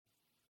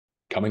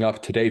Coming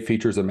up today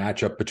features a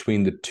matchup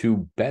between the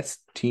two best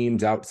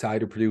teams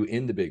outside of Purdue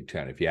in the Big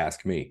Ten, if you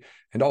ask me.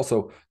 And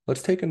also,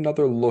 let's take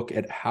another look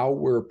at how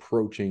we're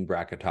approaching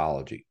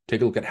bracketology.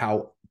 Take a look at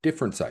how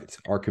different sites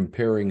are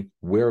comparing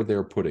where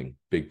they're putting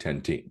Big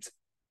Ten teams.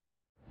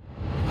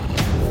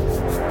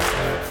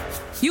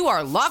 You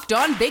are Locked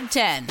On Big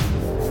Ten,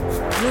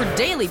 your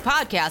daily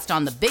podcast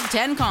on the Big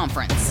Ten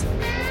Conference.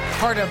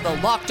 Part of the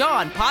Locked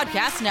On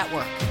Podcast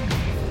Network.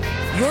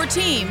 Your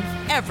team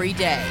every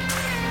day.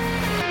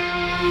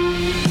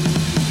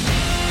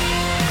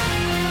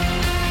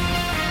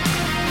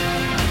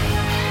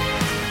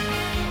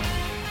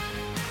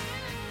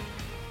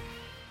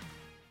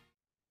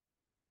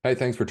 Hey,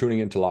 thanks for tuning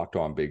in to Locked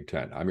On Big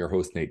Ten. I'm your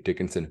host, Nate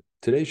Dickinson.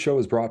 Today's show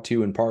is brought to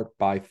you in part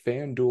by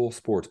FanDuel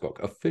Sportsbook,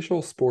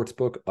 official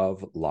sportsbook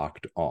of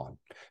Locked On.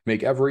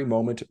 Make every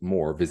moment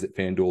more. Visit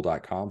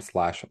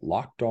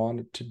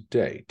FanDuel.com/LockedOn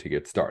today to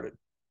get started.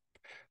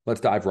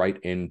 Let's dive right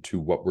into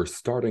what we're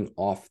starting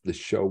off the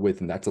show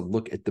with, and that's a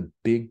look at the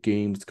big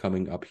games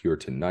coming up here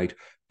tonight,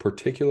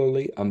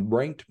 particularly a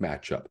ranked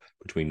matchup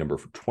between number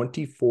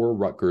 24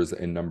 Rutgers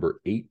and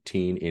number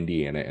 18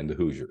 Indiana and the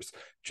Hoosiers.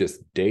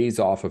 Just days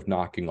off of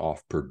knocking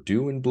off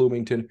Purdue and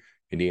Bloomington,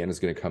 Indiana's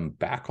going to come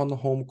back on the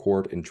home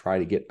court and try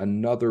to get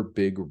another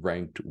big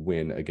ranked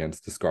win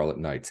against the Scarlet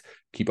Knights.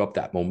 Keep up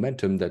that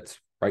momentum that's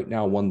right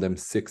now won them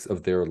 6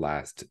 of their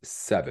last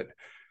 7.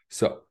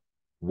 So,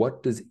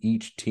 what does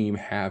each team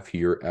have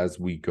here as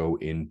we go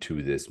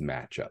into this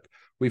matchup?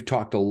 We've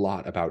talked a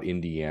lot about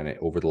Indiana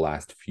over the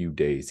last few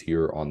days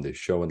here on this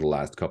show in the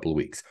last couple of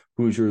weeks.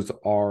 Hoosiers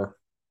are,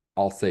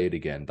 I'll say it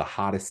again, the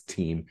hottest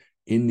team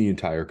in the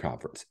entire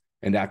conference.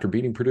 And after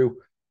beating Purdue,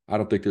 I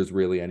don't think there's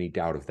really any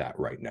doubt of that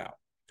right now.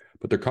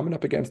 But they're coming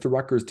up against a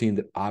Rutgers team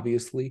that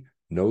obviously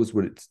knows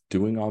what it's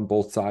doing on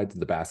both sides of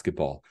the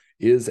basketball,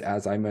 is,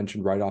 as I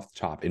mentioned right off the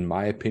top, in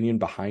my opinion,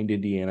 behind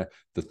Indiana,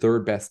 the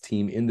third best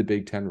team in the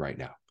Big Ten right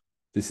now.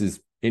 This is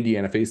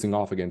Indiana facing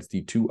off against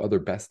the 2 other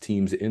best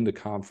teams in the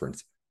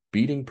conference,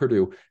 beating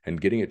Purdue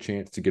and getting a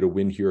chance to get a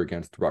win here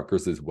against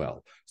Rutgers as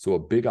well. So a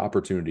big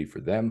opportunity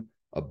for them,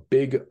 a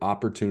big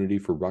opportunity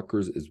for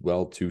Rutgers as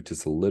well to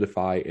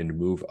solidify and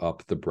move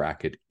up the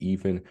bracket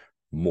even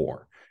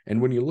more.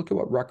 And when you look at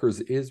what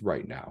Rutgers is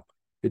right now,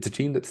 it's a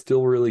team that's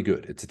still really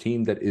good. It's a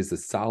team that is a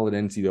solid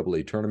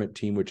NCAA tournament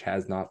team, which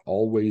has not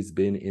always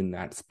been in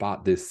that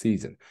spot this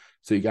season.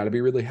 So you got to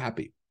be really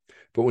happy.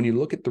 But when you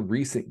look at the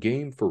recent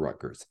game for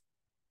Rutgers,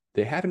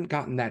 they haven't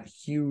gotten that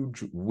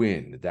huge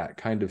win, that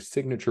kind of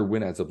signature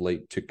win as of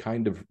late to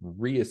kind of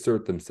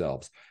reassert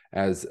themselves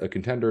as a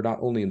contender, not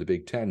only in the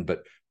Big Ten,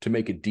 but to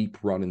make a deep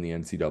run in the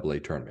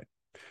NCAA tournament.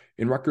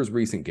 In Rutgers'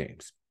 recent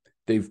games,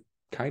 they've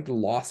kind of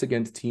lost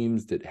against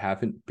teams that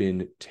haven't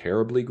been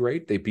terribly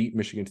great. They beat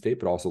Michigan State,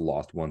 but also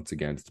lost once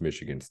against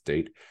Michigan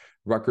State.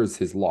 Rutgers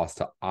has lost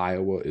to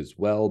Iowa as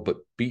well, but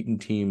beaten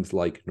teams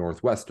like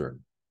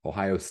Northwestern,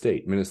 Ohio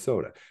State,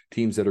 Minnesota,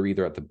 teams that are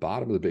either at the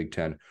bottom of the Big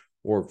Ten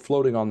or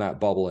floating on that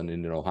bubble, and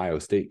in an Ohio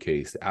State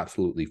case,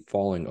 absolutely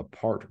falling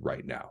apart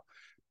right now.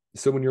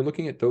 So when you're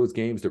looking at those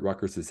games that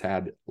Rutgers has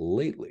had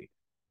lately,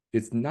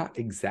 it's not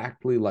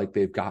exactly like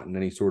they've gotten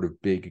any sort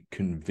of big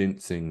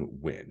convincing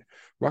win.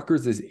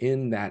 Rutgers is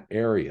in that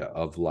area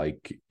of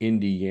like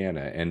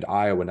Indiana and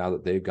Iowa now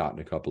that they've gotten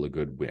a couple of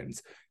good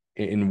wins,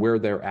 in where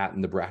they're at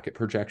in the bracket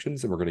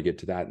projections, and we're going to get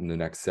to that in the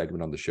next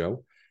segment on the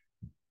show.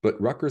 But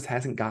Rutgers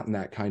hasn't gotten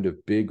that kind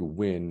of big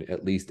win,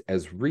 at least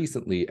as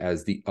recently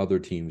as the other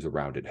teams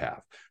around it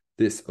have.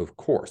 This, of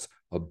course,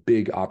 a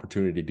big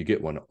opportunity to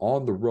get one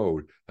on the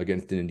road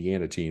against an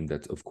Indiana team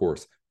that's, of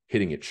course,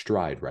 hitting its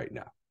stride right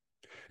now.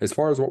 As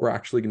far as what we're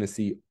actually going to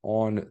see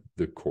on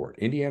the court,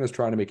 Indiana's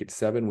trying to make it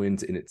 7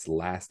 wins in its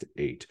last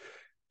 8.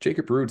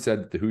 Jacob Ruud said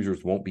that the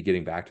Hoosiers won't be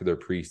getting back to their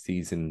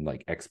preseason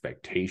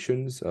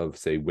expectations of,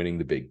 say, winning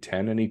the Big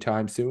Ten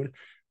anytime soon.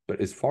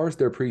 But as far as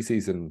their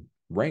preseason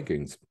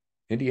rankings,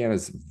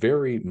 Indiana's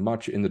very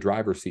much in the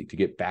driver's seat to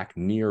get back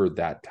near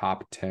that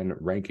top 10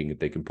 ranking if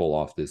they can pull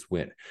off this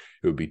win.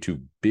 It would be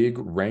 2 big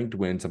ranked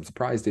wins. I'm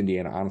surprised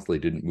Indiana honestly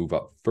didn't move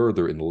up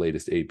further in the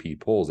latest AP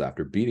polls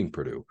after beating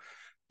Purdue.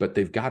 But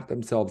they've got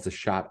themselves a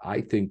shot, I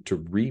think, to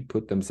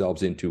re-put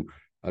themselves into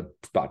a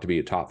spot to be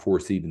a top 4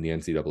 seed in the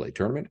NCAA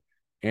tournament,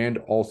 and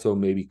also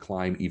maybe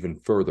climb even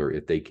further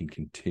if they can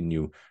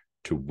continue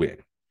to win.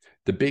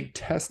 The big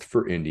test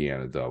for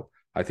Indiana, though,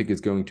 I think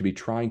is going to be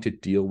trying to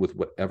deal with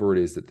whatever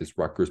it is that this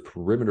Rutgers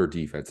perimeter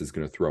defense is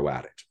going to throw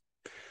at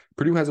it.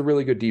 Purdue has a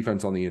really good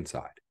defense on the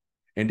inside,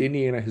 and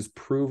Indiana has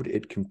proved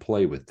it can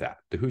play with that.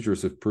 The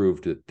Hoosiers have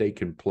proved that they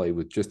can play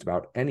with just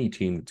about any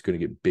team that's going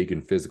to get big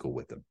and physical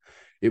with them.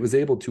 It was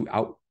able to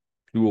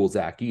out-duel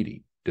Zach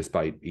Edey,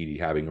 despite Edey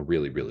having a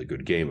really, really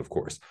good game, of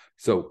course.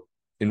 So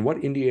in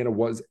what Indiana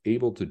was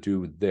able to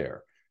do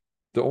there,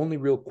 the only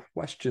real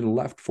question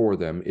left for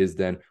them is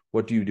then,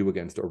 what do you do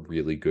against a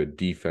really good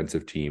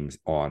defensive teams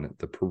on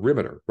the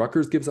perimeter?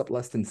 Rutgers gives up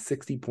less than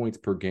 60 points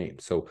per game.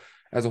 So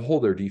as a whole,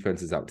 their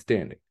defense is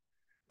outstanding.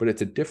 But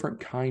it's a different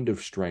kind of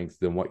strength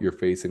than what you're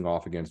facing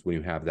off against when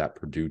you have that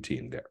Purdue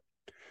team there.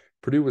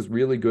 Purdue was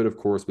really good, of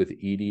course, with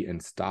Edey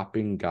and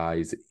stopping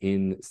guys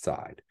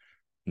inside.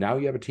 Now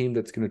you have a team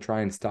that's going to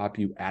try and stop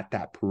you at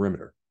that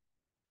perimeter.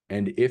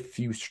 And if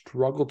you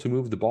struggle to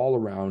move the ball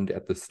around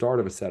at the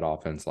start of a set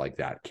offense like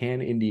that,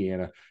 can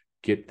Indiana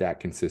get that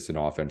consistent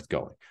offense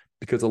going?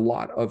 Because a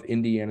lot of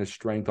Indiana's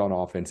strength on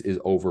offense is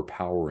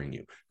overpowering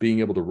you, being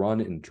able to run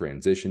in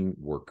transition,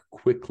 work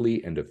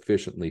quickly and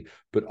efficiently,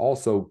 but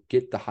also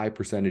get the high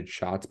percentage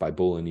shots by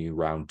bullying you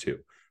around too.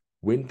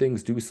 When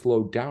things do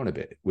slow down a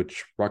bit,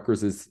 which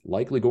Rutgers is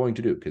likely going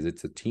to do because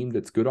it's a team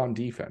that's good on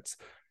defense,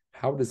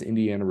 how does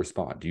Indiana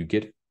respond? Do you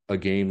get a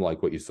game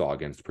like what you saw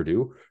against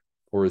Purdue?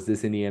 Or is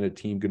this Indiana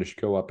team going to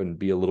show up and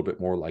be a little bit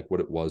more like what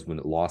it was when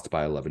it lost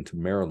by 11 to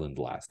Maryland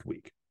last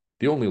week?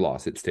 The only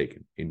loss it's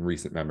taken in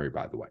recent memory,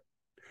 by the way.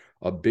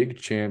 A big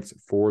chance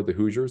for the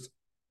Hoosiers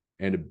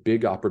and a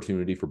big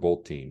opportunity for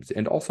both teams.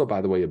 And also,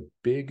 by the way, a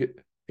big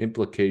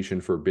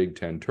implication for Big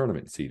Ten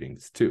tournament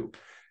seedings, too.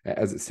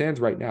 As it stands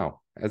right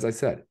now, as I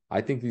said,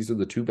 I think these are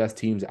the two best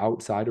teams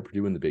outside of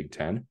Purdue in the Big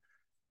Ten.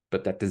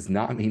 But that does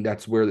not mean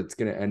that's where it's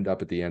going to end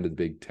up at the end of the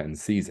Big Ten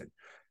season.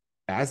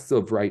 As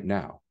of right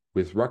now,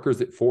 with Rutgers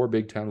at 4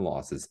 Big Ten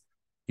losses,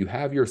 you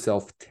have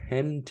yourself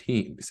 10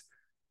 teams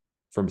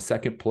from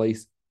second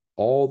place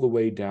all the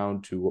way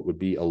down to what would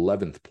be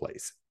 11th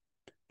place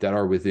that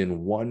are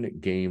within 1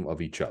 game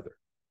of each other.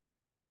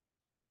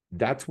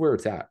 That's where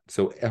it's at.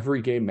 So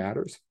every game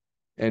matters.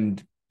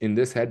 And in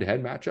this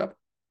head-to-head matchup,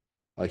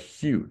 a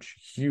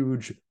huge,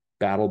 huge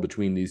battle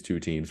between these two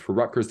teams for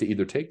Rutgers to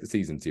either take the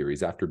season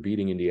series after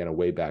beating Indiana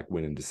way back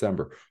when in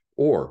December,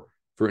 or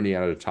for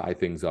Indiana to tie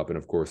things up and,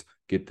 of course,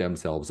 get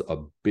themselves a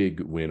big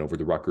win over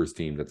the Rutgers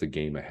team that's a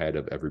game ahead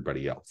of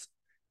everybody else.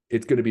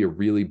 It's going to be a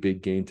really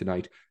big game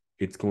tonight.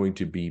 It's going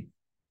to be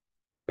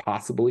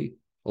possibly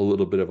a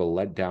little bit of a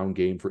letdown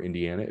game for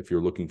Indiana. If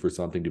you're looking for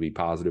something to be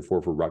positive for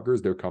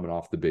Rutgers, they're coming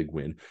off the big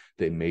win.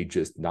 They may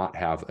just not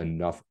have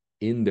enough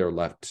in their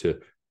left to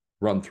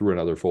run through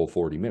another full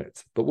 40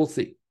 minutes, but we'll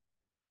see.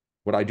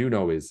 What I do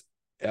know is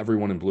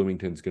everyone in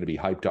Bloomington is going to be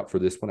hyped up for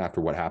this one after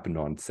what happened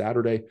on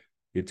Saturday.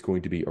 It's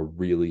going to be a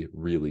really,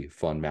 really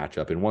fun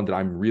matchup and one that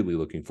I'm really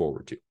looking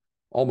forward to,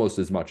 almost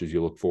as much as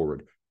you look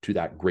forward to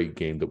that great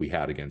game that we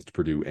had against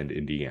Purdue and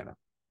Indiana.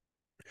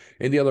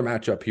 In the other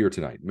matchup here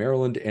tonight,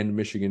 Maryland and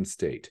Michigan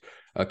State,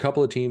 a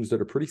couple of teams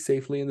that are pretty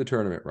safely in the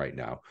tournament right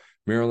now.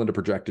 Maryland a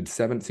projected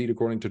 7th seed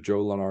according to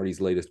Joe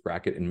Lunardi's latest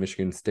bracket, and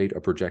Michigan State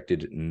a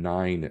projected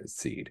 9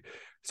 seed.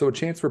 So a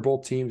chance for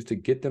both teams to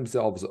get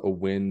themselves a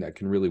win that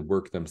can really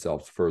work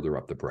themselves further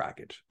up the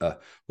bracket.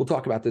 We'll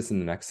talk about this in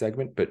the next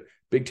segment, but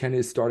Big Ten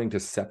is starting to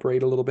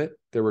separate a little bit.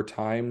 There were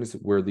times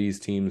where these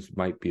teams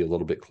might be a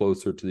little bit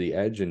closer to the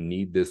edge and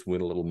need this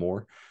win a little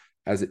more.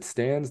 As it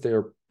stands,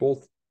 they're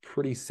both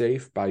pretty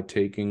safe by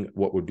taking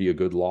what would be a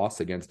good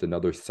loss against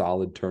another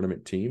solid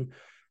tournament team.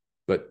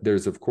 But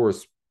there's, of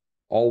course,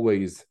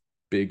 always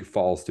big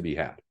falls to be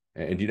had.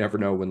 And you never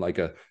know when,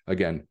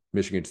 again,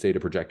 Michigan State a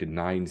projected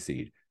 9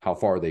 seed, how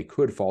far they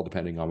could fall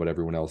depending on what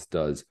everyone else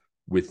does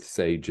with,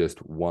 say, just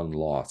one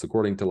loss,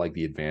 according to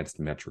the advanced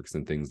metrics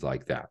and things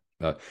like that.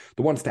 The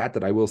one stat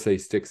that I will say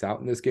sticks out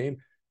in this game,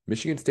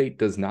 Michigan State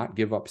does not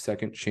give up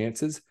second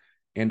chances.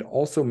 And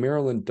also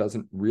Maryland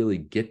doesn't really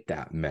get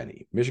that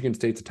many. Michigan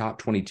State's a top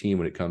 20 team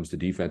when it comes to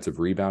defensive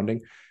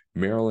rebounding.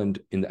 Maryland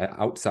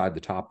outside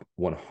the top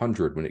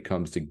 100 when it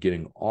comes to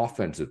getting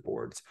offensive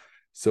boards.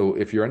 So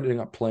if you're ending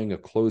up playing a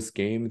close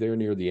game there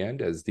near the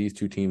end, as these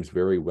two teams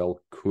very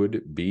well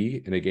could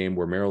be in a game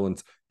where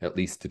Maryland's at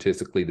least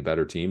statistically the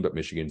better team, but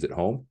Michigan's at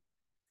home,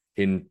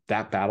 in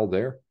that battle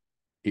there,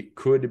 it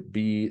could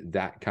be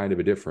that kind of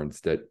a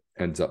difference that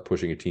ends up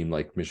pushing a team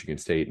like Michigan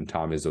State and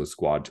Tom Izzo's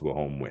squad to a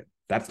home win.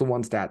 That's the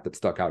one stat that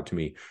stuck out to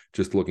me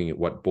just looking at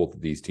what both of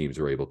these teams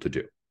are able to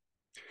do.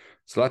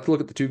 So let's look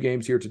at the 2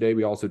 games here today.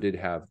 We also did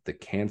have the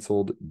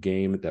canceled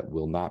game that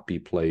will not be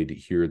played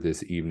here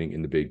this evening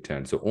in the Big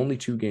Ten. So only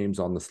 2 games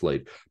on the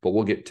slate, but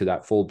we'll get to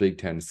that full Big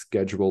Ten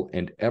schedule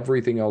and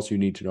everything else you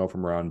need to know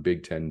from around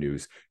Big Ten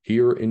news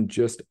here in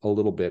just a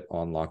little bit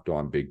on Locked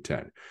On Big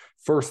Ten.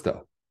 First,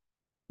 though,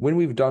 when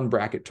we've done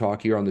bracket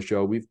talk here on the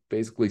show, we've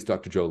basically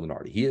stuck to Joe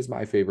Lunardi. He is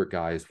my favorite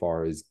guy as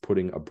far as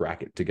putting a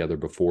bracket together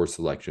before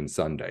Selection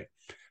Sunday,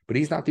 but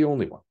he's not the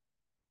only one.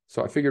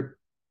 So I figured,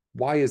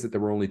 why is it that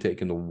we're only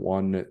taking the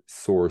one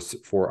source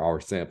for our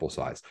sample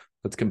size?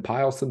 Let's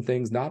compile some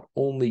things, not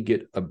only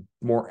get a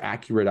more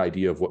accurate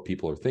idea of what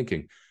people are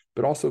thinking,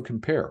 but also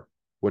compare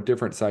what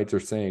different sites are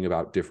saying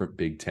about different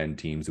Big Ten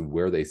teams and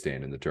where they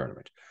stand in the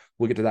tournament.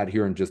 We'll get to that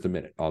here in just a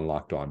minute on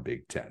Locked On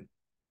Big Ten.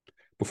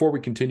 Before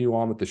we continue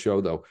on with the show,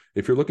 though,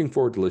 if you're looking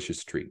for a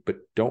delicious treat, but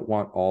don't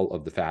want all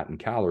of the fat and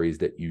calories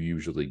that you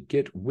usually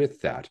get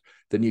with that,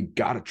 then you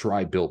got to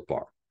try Built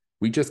Bar.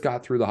 We just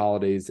got through the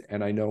holidays,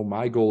 and I know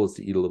my goal is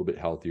to eat a little bit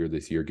healthier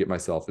this year, get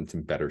myself in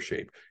some better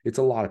shape. It's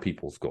a lot of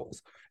people's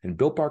goals, and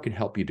Built Bar can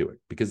help you do it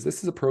because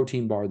this is a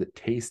protein bar that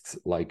tastes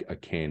like a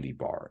candy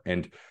bar.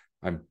 And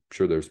I'm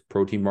sure there's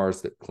protein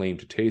bars that claim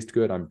to taste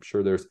good. I'm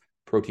sure there's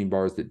protein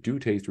bars that do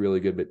taste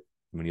really good, but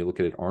when you look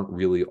at it, aren't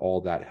really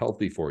all that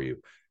healthy for you.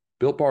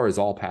 Built Bar is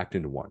all packed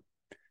into one.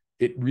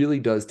 It really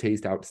does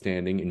taste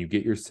outstanding, and you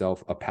get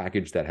yourself a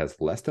package that has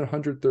less than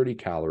 130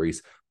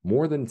 calories,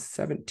 more than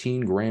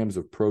 17 grams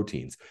of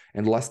proteins,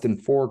 and less than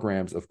 4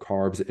 grams of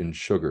carbs and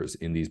sugars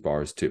in these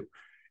bars too.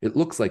 It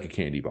looks like a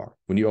candy bar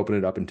when you open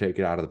it up and take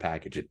it out of the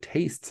package. It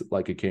tastes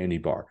like a candy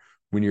bar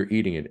when you're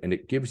eating it, and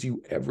it gives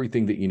you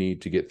everything that you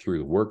need to get through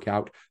the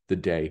workout, the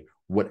day,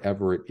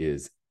 whatever it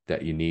is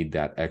that you need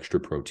that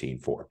extra protein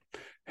for.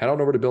 Head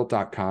on over to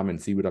built.com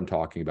and see what I'm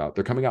talking about.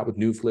 They're coming out with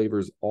new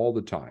flavors all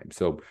the time.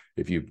 So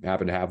if you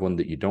happen to have one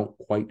that you don't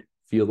quite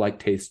feel like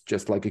tastes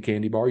just like a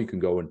candy bar, you can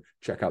go and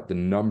check out the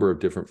number of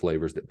different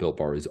flavors that Built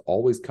Bar is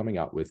always coming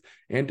out with,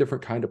 and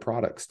different kind of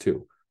products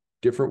too.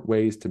 Different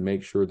ways to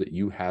make sure that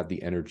you have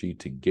the energy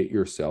to get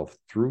yourself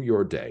through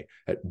your day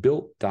at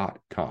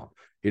built.com.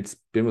 It's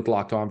been with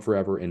Locked On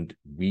forever, and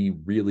we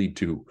really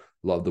do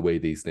love the way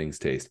these things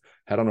taste.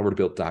 Head on over to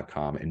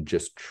built.com and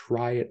just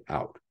try it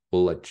out.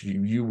 We'll let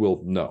you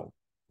will know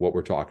what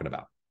we're talking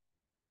about.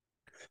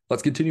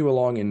 Let's continue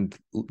along and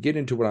get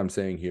into what I'm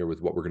saying here with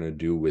what we're going to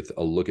do with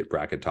a look at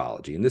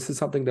bracketology. And this is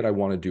something that I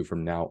want to do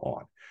from now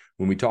on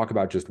when we talk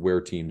about just where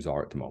teams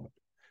are at the moment,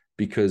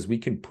 because we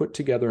can put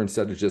together,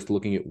 instead of just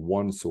looking at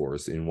one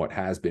source in what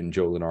has been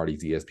Joe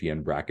Lunardi's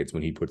ESPN brackets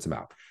when he puts them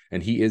out.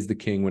 And he is the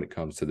king when it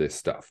comes to this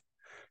stuff.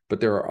 But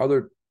there are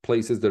other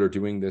places that are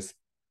doing this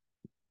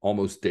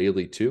almost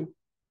daily too.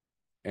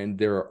 And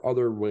there are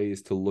other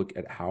ways to look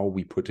at how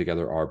we put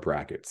together our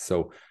brackets.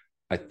 So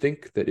I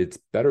think that it's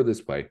better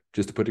this way,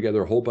 just to put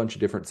together a whole bunch of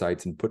different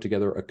sites and put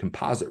together a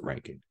composite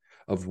ranking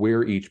of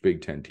where each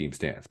Big Ten team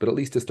stands. But at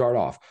least to start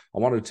off, I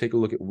wanted to take a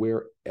look at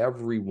where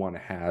everyone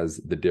has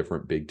the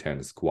different Big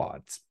Ten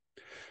squads.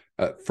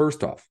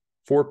 First off,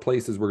 4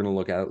 places we're going to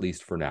look at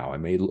least for now. I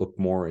may look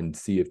more and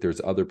see if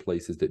there's other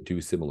places that do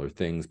similar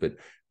things. But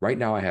right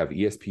now I have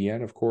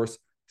ESPN, of course,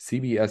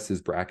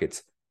 CBS's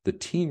brackets, the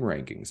team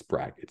rankings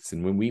brackets.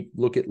 And when we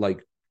look at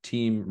like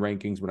team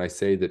rankings, when I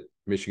say that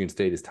Michigan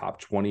State is top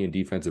 20 in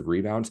defensive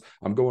rebounds,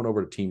 I'm going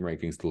over to team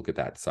rankings to look at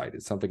that site.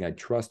 It's something I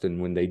trust. And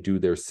when they do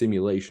their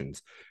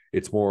simulations,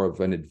 it's more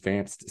of an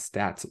advanced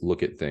stats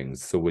look at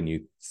things. So when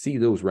you see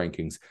those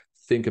rankings,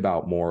 think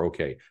about more,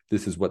 okay,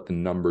 this is what the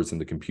numbers in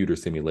the computer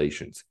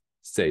simulations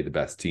say the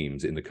best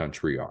teams in the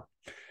country are.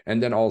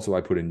 And then also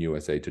I put in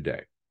USA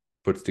Today,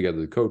 puts together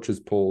the coaches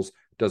polls,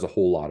 does a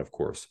whole lot, of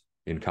course,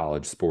 in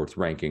college sports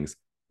rankings.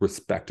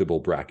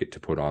 Respectable bracket to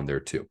put on there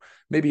too.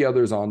 Maybe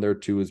others on there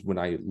too is when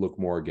I look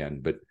more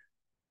again, but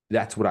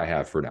that's what I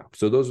have for now.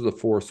 So those are the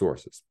 4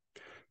 sources.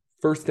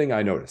 First thing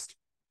I noticed,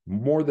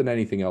 more than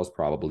anything else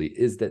probably,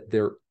 is that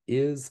there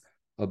is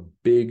a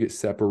big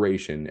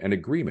separation and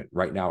agreement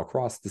right now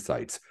across the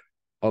sites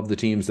of the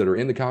teams that are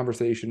in the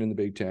conversation in the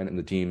Big Ten and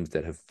the teams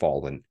that have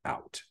fallen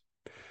out.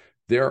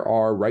 There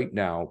are right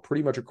now,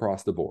 pretty much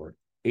across the board,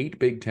 8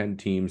 Big Ten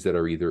teams that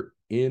are either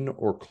in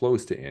or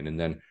close to in, and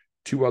then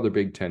 2 other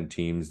Big Ten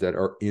teams that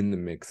are in the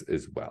mix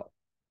as well.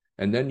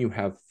 And then you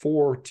have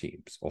 4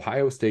 teams,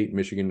 Ohio State,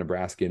 Michigan,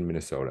 Nebraska, and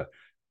Minnesota,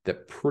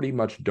 that pretty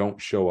much don't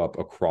show up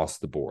across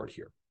the board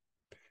here.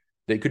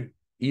 They could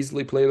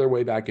easily play their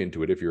way back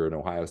into it if you're an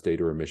Ohio State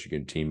or a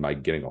Michigan team by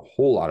getting a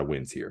whole lot of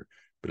wins here.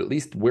 But at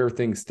least where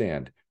things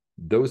stand,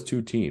 those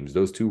 2 teams,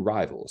 those 2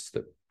 rivals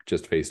that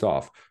just faced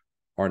off,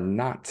 are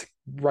not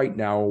right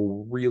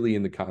now really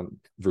in the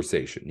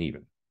conversation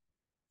even.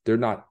 They're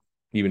not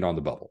even on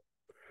the bubble.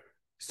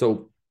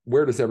 So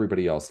where does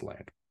everybody else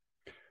land?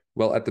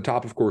 Well, at the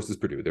top, of course, is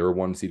Purdue. They're a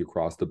 1 seed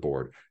across the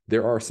board.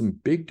 There are some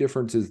big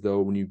differences, though,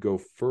 when you go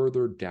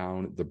further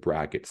down the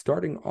bracket,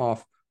 starting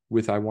off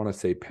with, I want to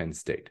say, Penn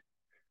State.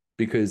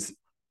 Because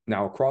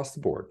now across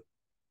the board,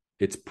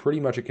 it's pretty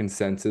much a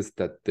consensus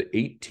that the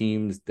 8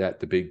 teams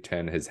that the Big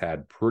Ten has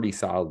had pretty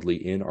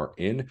solidly in are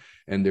in.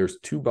 And there's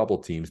 2 bubble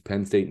teams,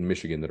 Penn State and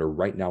Michigan, that are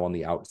right now on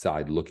the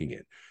outside looking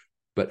in.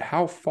 But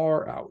how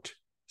far out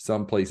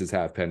some places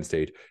have Penn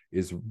State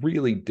is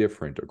really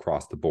different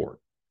across the board.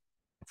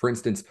 For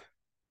instance,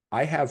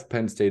 I have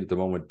Penn State at the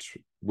moment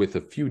with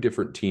a few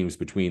different teams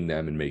between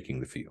them and making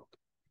the field,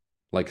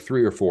 like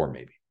 3 or 4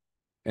 maybe.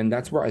 And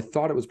that's where I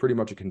thought it was pretty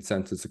much a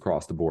consensus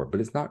across the board,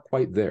 but it's not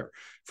quite there.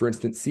 For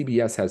instance,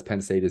 CBS has Penn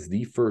State as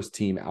the first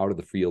team out of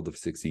the field of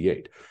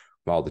 68,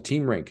 while the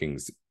team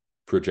rankings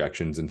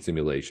projections and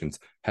simulations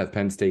have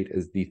Penn State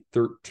as the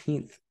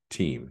 13th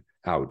team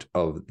out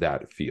of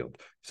that field.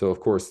 So,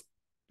 of course,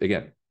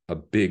 again, a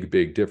big,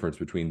 big difference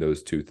between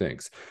those 2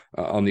 things.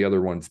 On the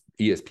other ones,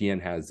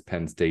 ESPN has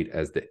Penn State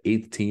as the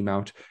 8th team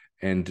out,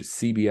 and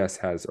CBS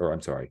has,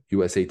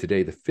 USA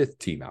Today, the 5th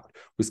team out.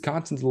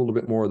 Wisconsin's a little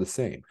bit more of the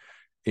same.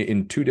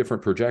 In 2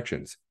 different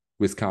projections,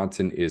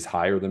 Wisconsin is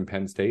higher than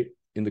Penn State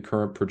in the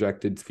current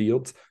projected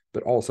fields,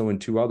 but also in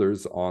 2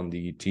 others on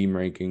the team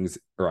rankings,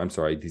 the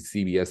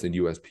CBS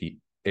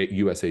and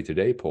USA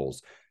Today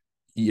polls,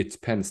 it's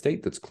Penn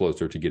State that's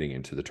closer to getting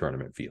into the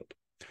tournament field.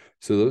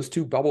 So those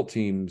 2 bubble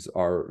teams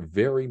are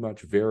very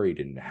much varied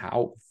in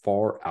how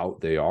far out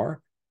they are.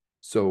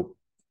 So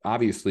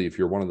obviously, if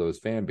you're one of those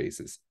fan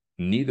bases,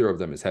 neither of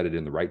them is headed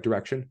in the right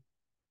direction.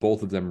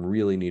 Both of them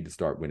really need to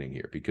start winning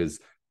here, because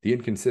The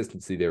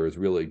inconsistency there is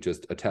really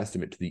just a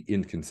testament to the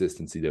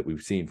inconsistency that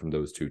we've seen from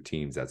those two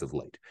teams as of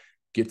late.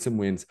 Get some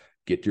wins,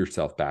 get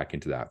yourself back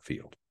into that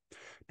field.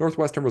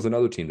 Northwestern was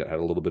another team that had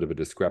a little bit of a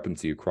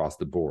discrepancy across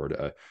the board.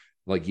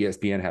 Like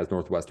ESPN has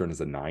Northwestern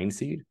as a 9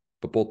 seed,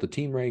 but both the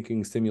team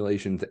rankings,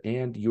 simulations,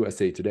 and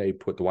USA Today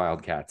put the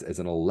Wildcats as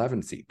an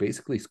 11 seed,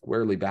 basically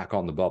squarely back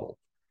on the bubble.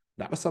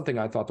 That was something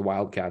I thought the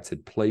Wildcats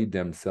had played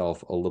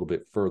themselves a little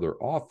bit further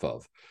off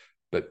of,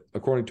 but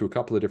according to a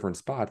couple of different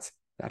spots,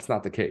 that's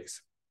not the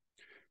case.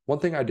 One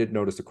thing I did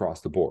notice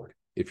across the board,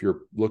 if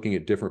you're looking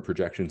at different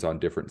projections on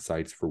different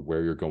sites for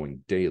where you're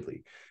going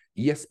daily,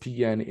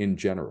 ESPN in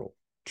general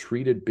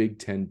treated Big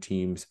Ten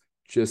teams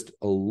just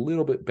a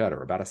little bit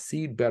better, about a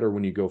seed better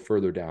when you go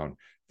further down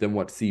than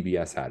what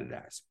CBS had it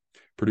as.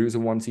 Purdue's a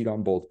 1 seed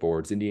on both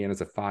boards.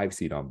 Indiana's a 5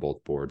 seed on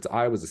both boards.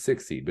 Iowa's a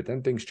 6 seed, but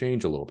then things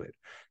change a little bit.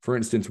 For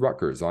instance,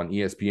 Rutgers on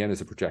ESPN is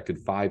a projected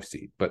 5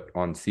 seed, but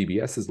on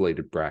CBS's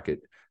latest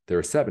bracket, they're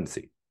a 7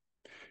 seed.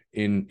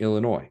 In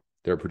Illinois,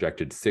 they're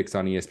projected 6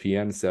 on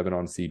ESPN, 7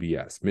 on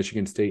CBS.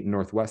 Michigan State and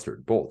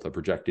Northwestern, both a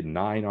projected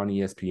 9 on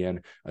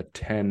ESPN, a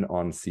 10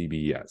 on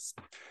CBS.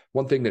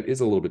 One thing that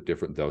is a little bit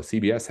different, though,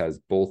 CBS has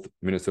both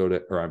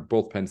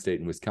Penn State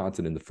and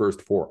Wisconsin in the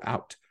first 4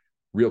 out,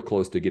 real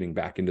close to getting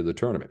back into the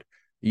tournament.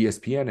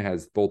 ESPN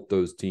has both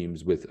those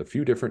teams with a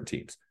few different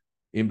teams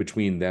in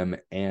between them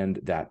and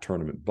that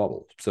tournament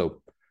bubble.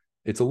 So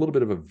it's a little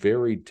bit of a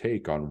varied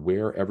take on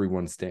where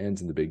everyone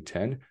stands in the Big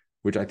Ten,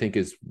 which I think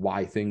is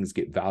why things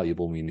get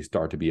valuable when you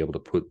start to be able to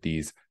put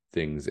these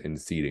things and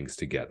seedings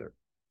together.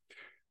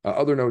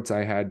 Other notes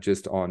I had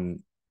just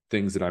on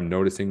things that I'm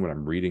noticing when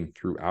I'm reading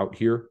throughout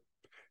here,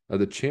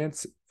 the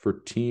chance for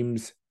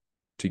teams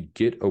to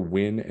get a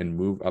win and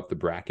move up the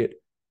bracket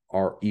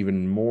are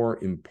even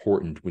more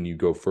important when you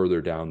go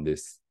further down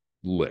this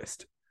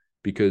list.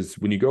 Because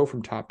when you go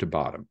from top to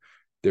bottom,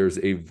 there's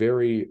a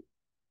very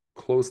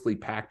closely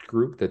packed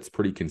group that's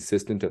pretty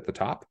consistent at the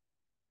top.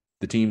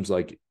 The teams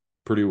like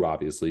Purdue,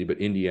 obviously, but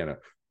Indiana,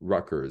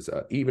 Rutgers,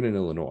 even in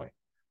Illinois,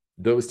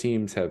 those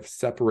teams have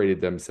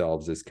separated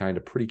themselves as kind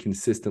of pretty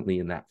consistently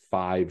in that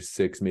 5,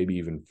 6, maybe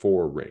even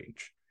 4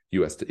 range.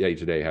 USA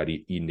Today had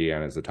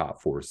Indiana as a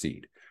top 4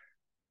 seed.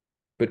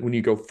 But when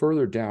you go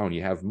further down,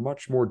 you have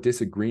much more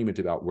disagreement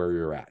about where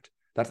you're at.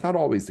 That's not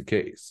always the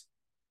case.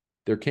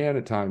 There can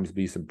at times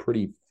be some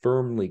pretty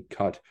firmly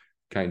cut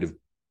kind of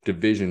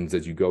divisions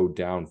as you go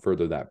down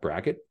further that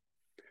bracket.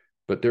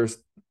 But there's,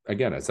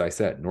 again, as I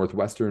said,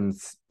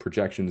 Northwestern's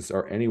projections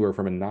are anywhere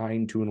from a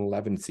 9 to an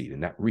 11 seed,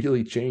 and that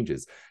really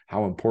changes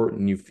how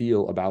important you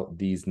feel about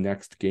these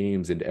next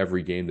games and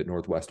every game that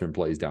Northwestern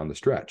plays down the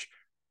stretch.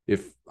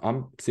 If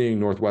I'm seeing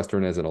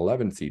Northwestern as an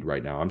 11 seed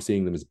right now, I'm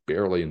seeing them as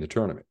barely in the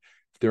tournament.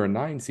 If they're a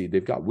 9 seed,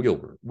 they've got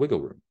wiggle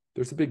room.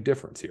 There's a big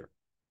difference here.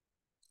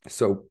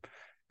 So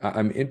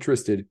I'm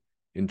interested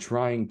in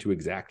trying to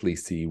exactly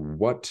see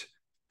what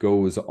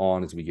goes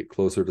on as we get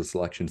closer to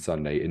Selection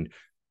Sunday, and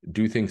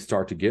do things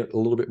start to get a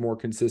little bit more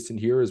consistent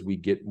here as we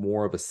get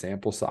more of a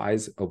sample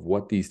size of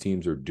what these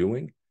teams are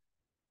doing?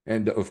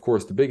 And of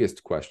course, the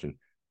biggest question,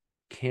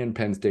 can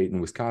Penn State and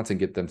Wisconsin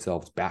get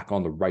themselves back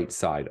on the right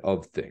side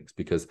of things?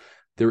 Because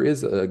there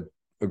is an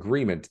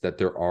agreement that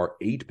there are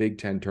 8 Big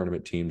Ten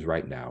tournament teams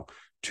right now,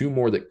 2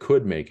 more that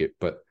could make it,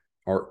 but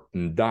are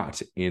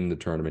not in the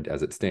tournament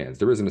as it stands.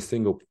 There isn't a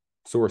single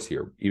source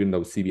here, even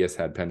though CBS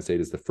had Penn State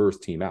as the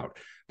first team out.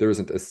 There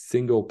isn't a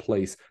single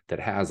place that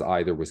has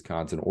either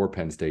Wisconsin or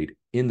Penn State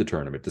in the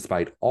tournament,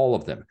 despite all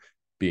of them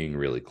being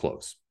really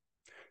close.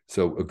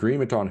 So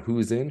agreement on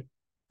who's in,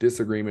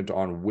 disagreement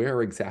on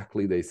where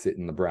exactly they sit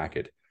in the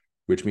bracket,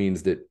 which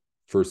means that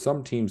for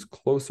some teams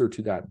closer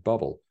to that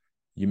bubble,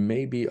 you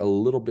may be a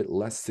little bit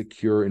less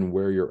secure in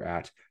where you're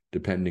at,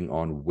 depending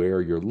on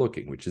where you're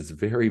looking, which is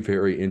very,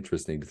 very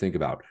interesting to think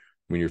about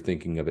when you're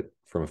thinking of it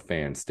from a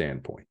fan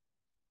standpoint.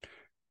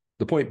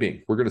 The point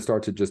being, we're going to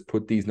start to just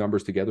put these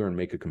numbers together and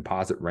make a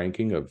composite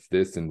ranking of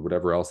this and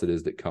whatever else it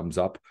is that comes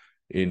up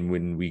in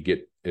when we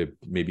get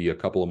maybe a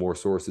couple of more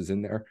sources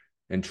in there,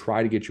 and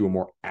try to get you a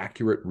more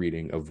accurate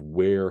reading of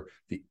where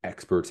the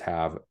experts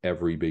have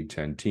every Big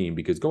Ten team.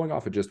 Because going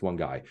off of just one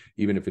guy,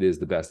 even if it is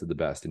the best of the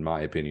best, in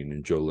my opinion,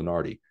 and Joe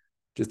Lunardi,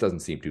 just doesn't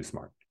seem too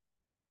smart.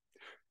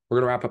 We're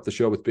going to wrap up the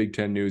show with Big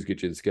Ten news,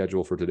 get you the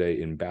schedule for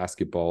today in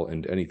basketball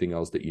and anything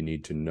else that you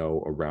need to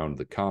know around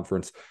the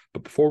conference.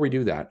 But before we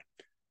do that,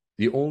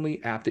 the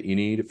only app that you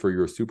need for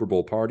your Super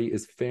Bowl party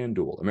is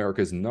FanDuel,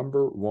 America's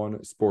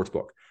 #1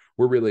 sportsbook.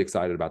 We're really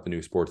excited about the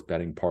new sports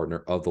betting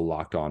partner of the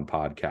Locked On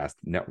Podcast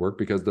Network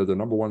because they're the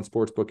 #1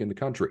 sportsbook in the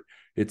country.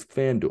 It's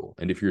FanDuel.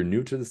 And if you're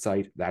new to the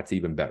site, that's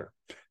even better.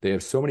 They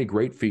have so many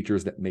great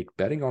features that make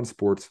betting on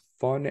sports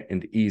fun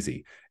and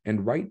easy.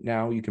 And right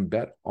now you can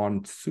bet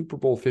on Super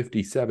Bowl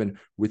 57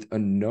 with a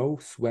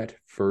no-sweat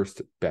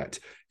first bet.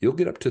 You'll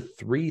get up to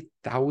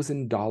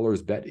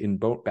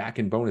 $3,000 back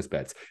in bonus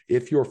bets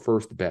if your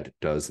first bet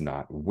does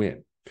not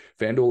win.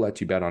 FanDuel lets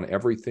you bet on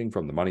everything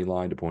from the money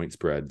line to point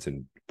spreads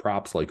and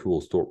props like who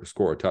will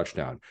score a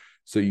touchdown.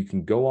 So you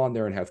can go on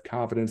there and have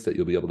confidence that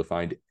you'll be able to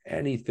find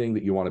anything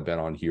that you want to bet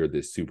on here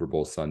this Super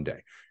Bowl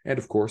Sunday. And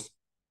of course,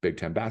 Big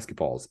Ten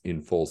basketball's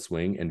in full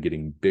swing and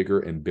getting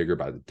bigger and bigger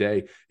by the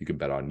day. You can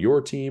bet on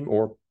your team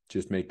or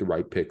just make the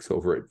right picks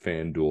over at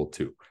FanDuel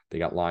too. They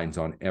got lines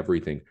on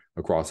everything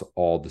across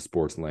all the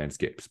sports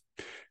landscapes.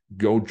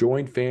 Go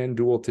join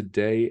FanDuel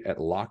today at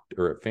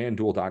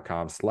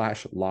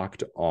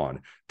FanDuel.com/lockedon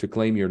to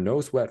claim your no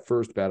sweat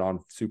first bet on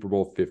Super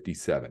Bowl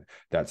 57.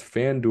 That's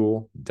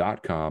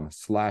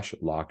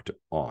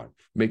FanDuel.com/lockedon.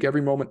 Make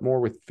every moment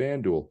more with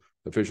FanDuel,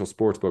 official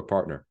sportsbook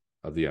partner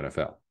of the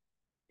NFL.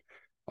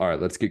 All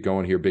right, let's get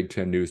going here. Big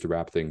Ten news to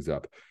wrap things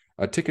up.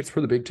 Tickets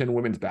for the Big Ten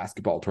women's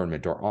basketball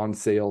tournament are on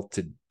sale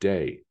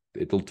today.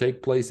 It'll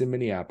take place in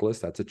Minneapolis.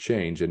 That's a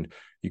change. And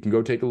you can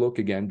go take a look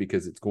again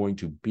because it's going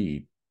to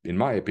be, in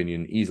my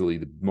opinion, easily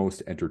the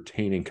most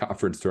entertaining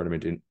conference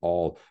tournament in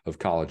all of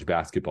college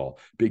basketball.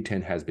 Big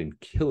Ten has been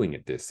killing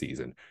it this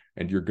season,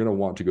 and you're going to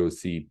want to go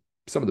see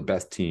some of the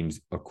best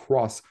teams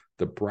across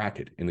the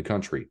bracket in the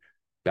country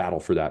battle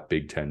for that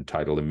Big Ten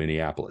title in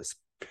Minneapolis.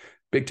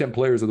 Big Ten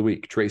Players of the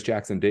Week, Trayce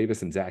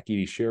Jackson-Davis and Zach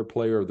Edey share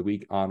Player of the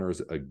Week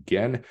honors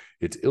again.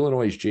 It's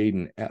Illinois'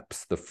 Jaden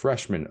Epps, the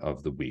Freshman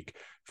of the Week.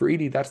 For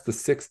Edey, that's the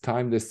 6th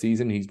time this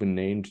season he's been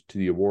named to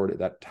the award.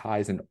 That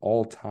ties an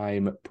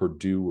all-time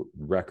Purdue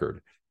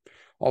record.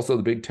 Also,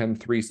 the Big Ten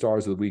 3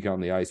 Stars of the Week on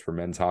the ice for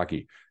men's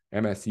hockey.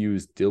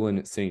 MSU's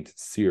Dylan St.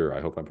 Cyr, I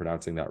hope I'm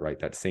pronouncing that right.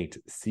 That's St.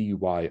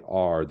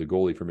 C-Y-R, the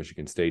goalie for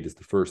Michigan State, is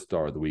the first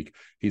star of the week.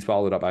 He's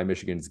followed up by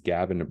Michigan's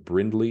Gavin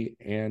Brindley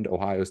and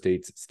Ohio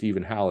State's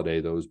Stephen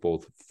Halliday, those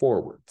both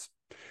forwards.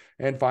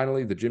 And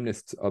finally, the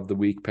gymnasts of the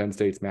week, Penn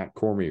State's Matt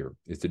Cormier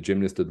is the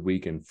gymnast of the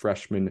week, and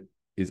freshman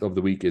of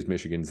the week is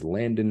Michigan's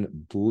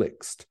Landon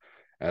Blixt,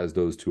 as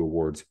those two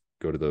awards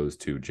go to those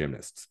two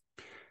gymnasts.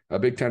 A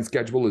Big Ten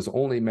schedule is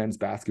only men's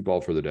basketball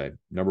for the day.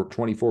 Number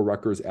 24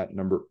 Rutgers at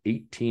number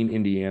 18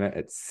 Indiana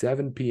at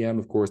 7 p.m.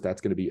 Of course,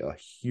 that's going to be a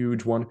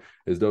huge one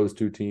as those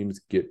two teams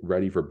get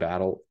ready for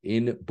battle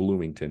in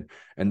Bloomington.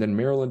 And then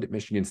Maryland at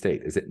Michigan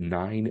State is at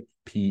 9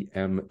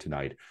 p.m.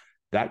 tonight.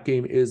 That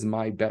game is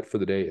my bet for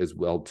the day as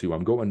well, too.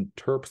 I'm going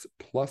Terps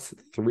plus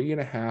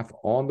 3.5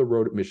 on the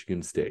road at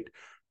Michigan State.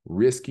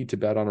 Risky to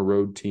bet on a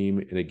road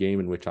team in a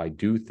game in which I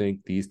do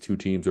think these two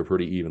teams are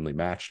pretty evenly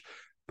matched.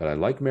 But I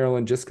like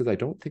Maryland just because I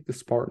don't think the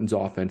Spartans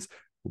offense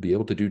will be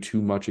able to do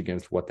too much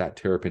against what that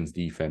Terrapins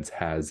defense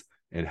has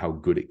and how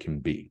good it can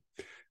be.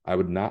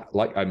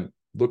 I'm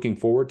looking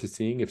forward to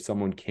seeing if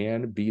someone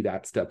can be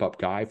that step-up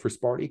guy for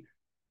Sparty.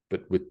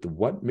 But with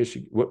what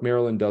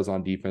Maryland does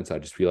on defense, I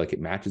just feel like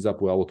it matches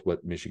up well with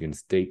what Michigan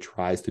State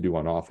tries to do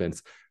on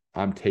offense.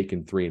 I'm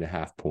taking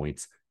 3.5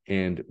 points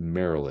and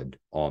Maryland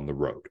on the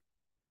road.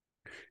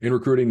 In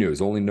recruiting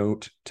news, only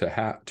note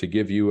to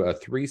give you a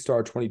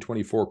 3-star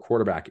 2024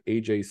 quarterback,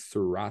 AJ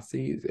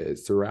Surace,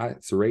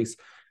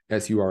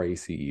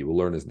 S-U-R-A-C-E. We'll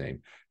learn his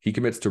name. He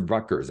commits to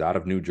Rutgers out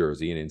of New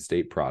Jersey, an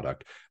in-state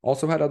product.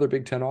 Also had other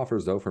Big Ten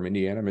offers, though, from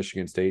Indiana,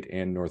 Michigan State,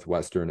 and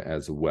Northwestern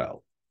as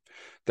well.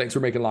 Thanks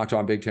for making Locked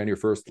On Big Ten your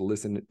first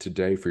listen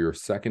today. For your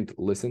second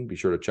listen, be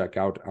sure to check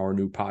out our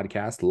new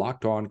podcast,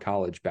 Locked On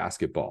College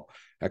Basketball.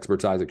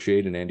 Experts Isaac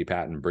Shade and Andy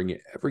Patton bring you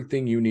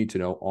everything you need to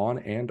know on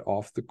and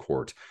off the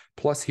court,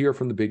 plus hear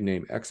from the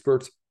big-name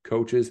experts,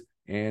 coaches,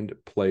 and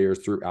players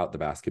throughout the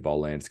basketball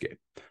landscape.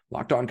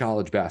 Locked On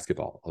College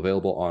Basketball,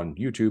 available on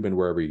YouTube and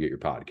wherever you get your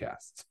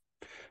podcasts.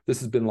 This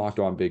has been Locked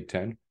On Big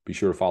Ten. Be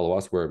sure to follow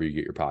us wherever you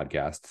get your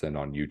podcasts and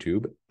on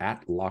YouTube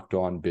at Locked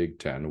On Big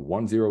Ten,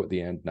 10 at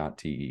the end, not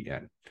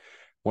T-E-N.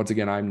 Once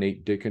again, I'm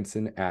Nate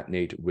Dickinson at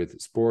Nate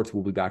with Sports.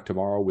 We'll be back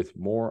tomorrow with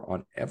more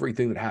on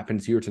everything that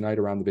happens here tonight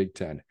around the Big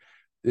Ten.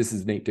 This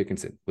is Nate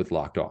Dickinson with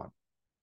Locked On.